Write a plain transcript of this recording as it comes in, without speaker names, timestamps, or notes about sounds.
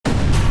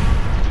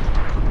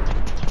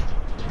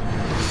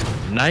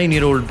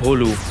9-year-old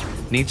Bholu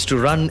needs to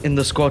run in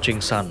the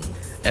scorching sun,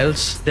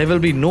 else there will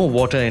be no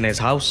water in his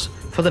house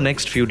for the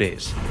next few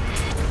days.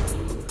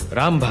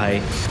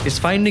 Rambhai is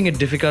finding it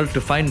difficult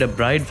to find a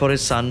bride for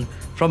his son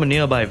from a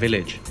nearby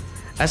village,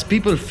 as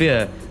people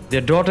fear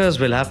their daughters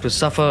will have to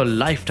suffer a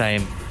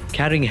lifetime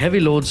carrying heavy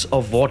loads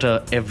of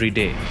water every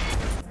day.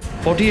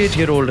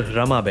 48-year-old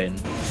Ramaben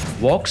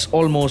walks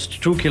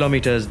almost 2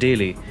 kilometers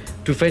daily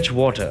to fetch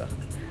water,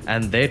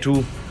 and there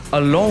too, a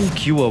long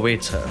queue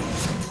awaits her.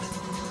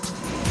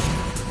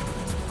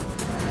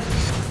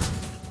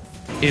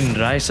 In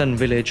Raisan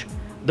village,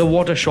 the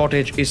water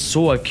shortage is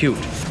so acute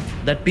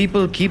that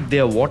people keep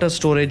their water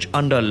storage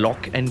under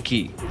lock and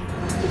key.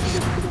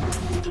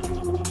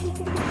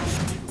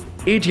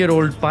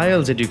 8-year-old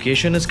Payal's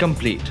education is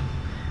complete.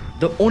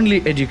 The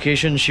only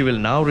education she will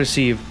now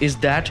receive is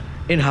that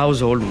in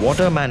household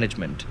water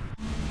management.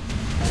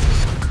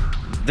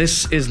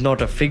 This is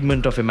not a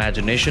figment of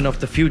imagination of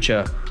the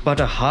future, but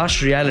a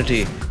harsh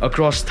reality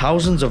across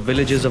thousands of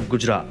villages of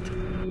Gujarat.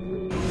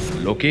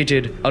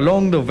 Located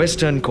along the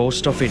western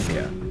coast of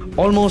India,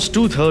 almost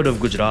 2/3 of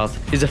Gujarat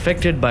is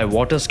affected by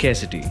water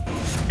scarcity.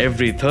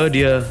 Every third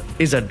year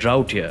is a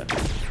drought year.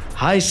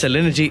 High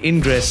salinity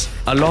ingress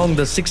along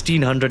the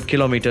 1600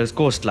 kilometers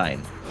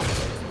coastline.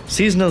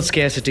 Seasonal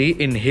scarcity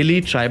in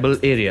hilly tribal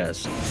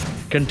areas.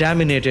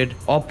 Contaminated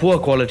or poor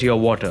quality of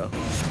water.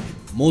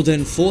 More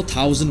than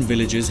 4,000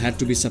 villages had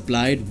to be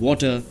supplied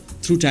water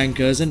through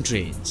tankers and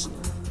trains.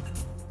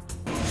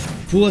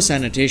 Poor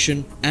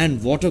sanitation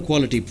and water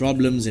quality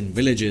problems in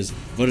villages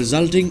were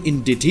resulting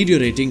in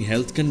deteriorating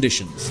health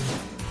conditions.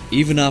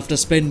 Even after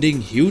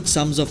spending huge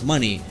sums of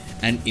money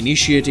and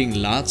initiating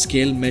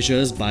large-scale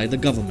measures by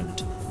the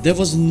government, there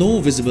was no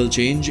visible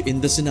change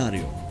in the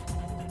scenario.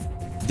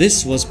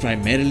 This was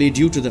primarily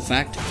due to the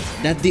fact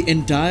that the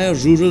entire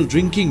rural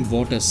drinking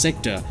water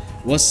sector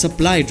was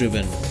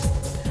supply-driven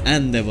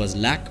and there was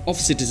lack of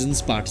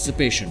citizens'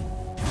 participation.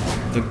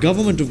 The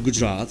government of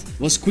Gujarat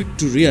was quick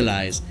to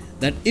realize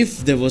that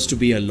if there was to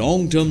be a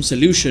long-term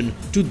solution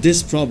to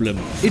this problem,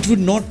 it would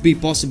not be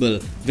possible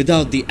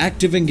without the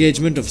active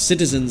engagement of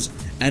citizens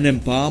and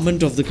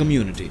empowerment of the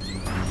community.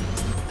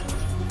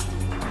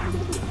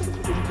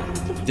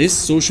 This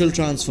social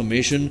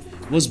transformation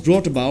was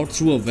brought about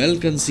through a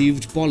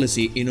well-conceived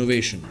policy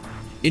innovation.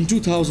 In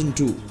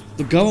 2002,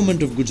 the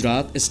government of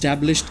Gujarat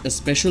established a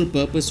special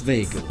purpose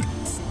vehicle,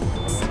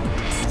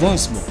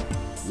 Wasmo,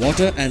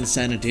 Water and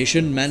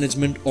Sanitation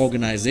Management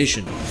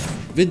Organization,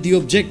 with the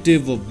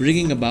objective of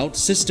bringing about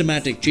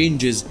systematic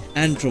changes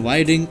and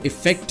providing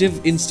effective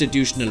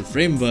institutional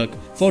framework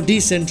for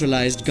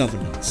decentralized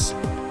governance.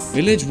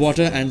 Village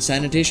water and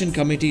sanitation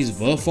committees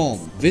were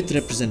formed with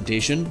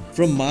representation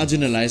from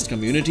marginalized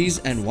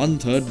communities and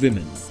 1/3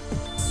 women.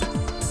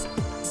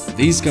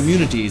 These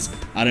communities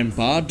are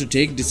empowered to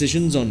take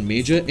decisions on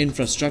major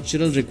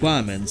infrastructural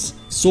requirements,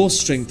 source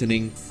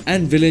strengthening,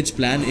 and village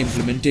plan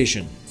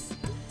implementation.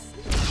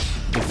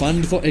 The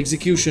fund for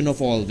execution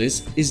of all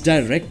this is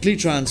directly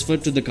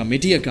transferred to the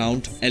committee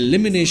account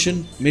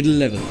elimination middle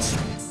levels.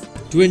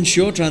 To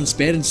ensure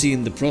transparency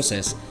in the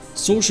process,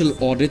 social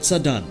audits are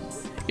done.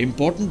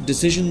 Important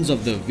decisions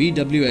of the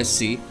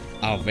VWSC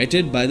are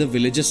vetted by the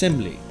village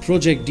assembly.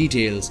 Project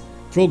details,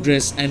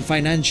 progress and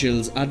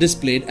financials are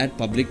displayed at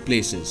public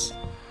places.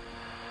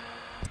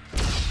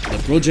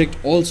 The project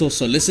also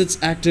solicits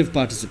active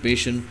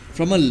participation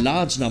from a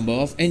large number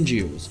of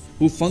NGOs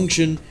who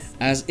function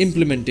as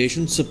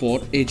implementation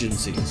support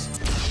agencies.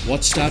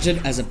 What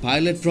started as a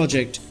pilot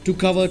project to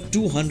cover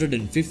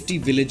 250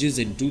 villages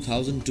in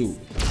 2002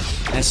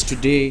 has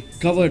today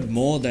covered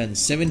more than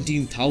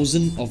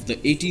 17,000 of the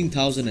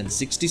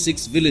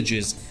 18,066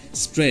 villages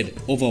spread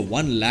over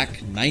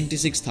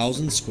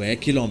 1,96,000 square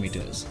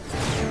kilometers.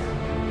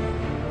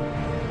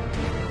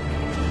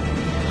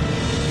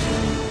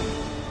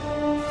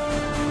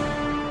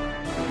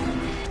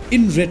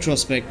 In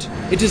retrospect,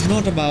 it is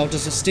not about a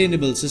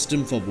sustainable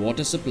system for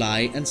water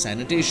supply and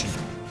sanitation,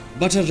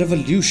 but a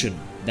revolution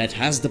that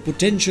has the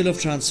potential of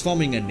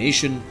transforming a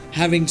nation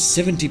having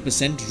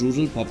 70%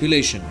 rural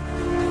population.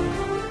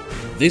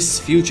 This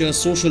future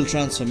social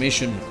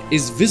transformation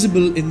is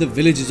visible in the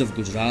villages of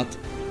Gujarat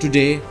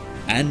today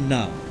and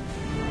now.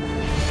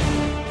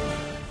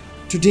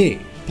 Today,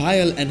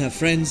 Payal and her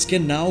friends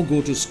can now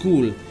go to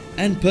school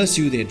and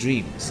pursue their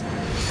dreams.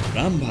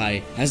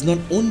 Rambhai has not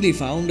only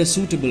found a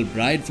suitable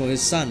bride for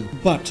his son,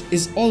 but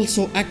is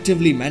also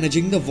actively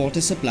managing the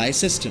water supply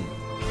system.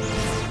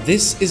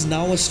 This is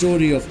now a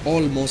story of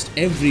almost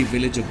every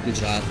village of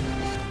Gujarat,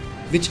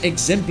 which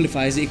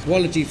exemplifies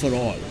equality for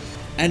all,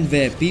 and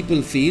where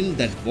people feel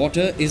that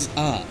water is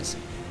ours,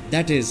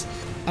 that is,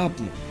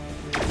 આપનું.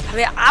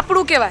 હવે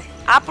આપણું કહેવાય,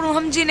 આપણું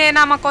સમજીને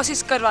એનામાં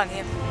કોશિશ કરવાની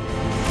એમ.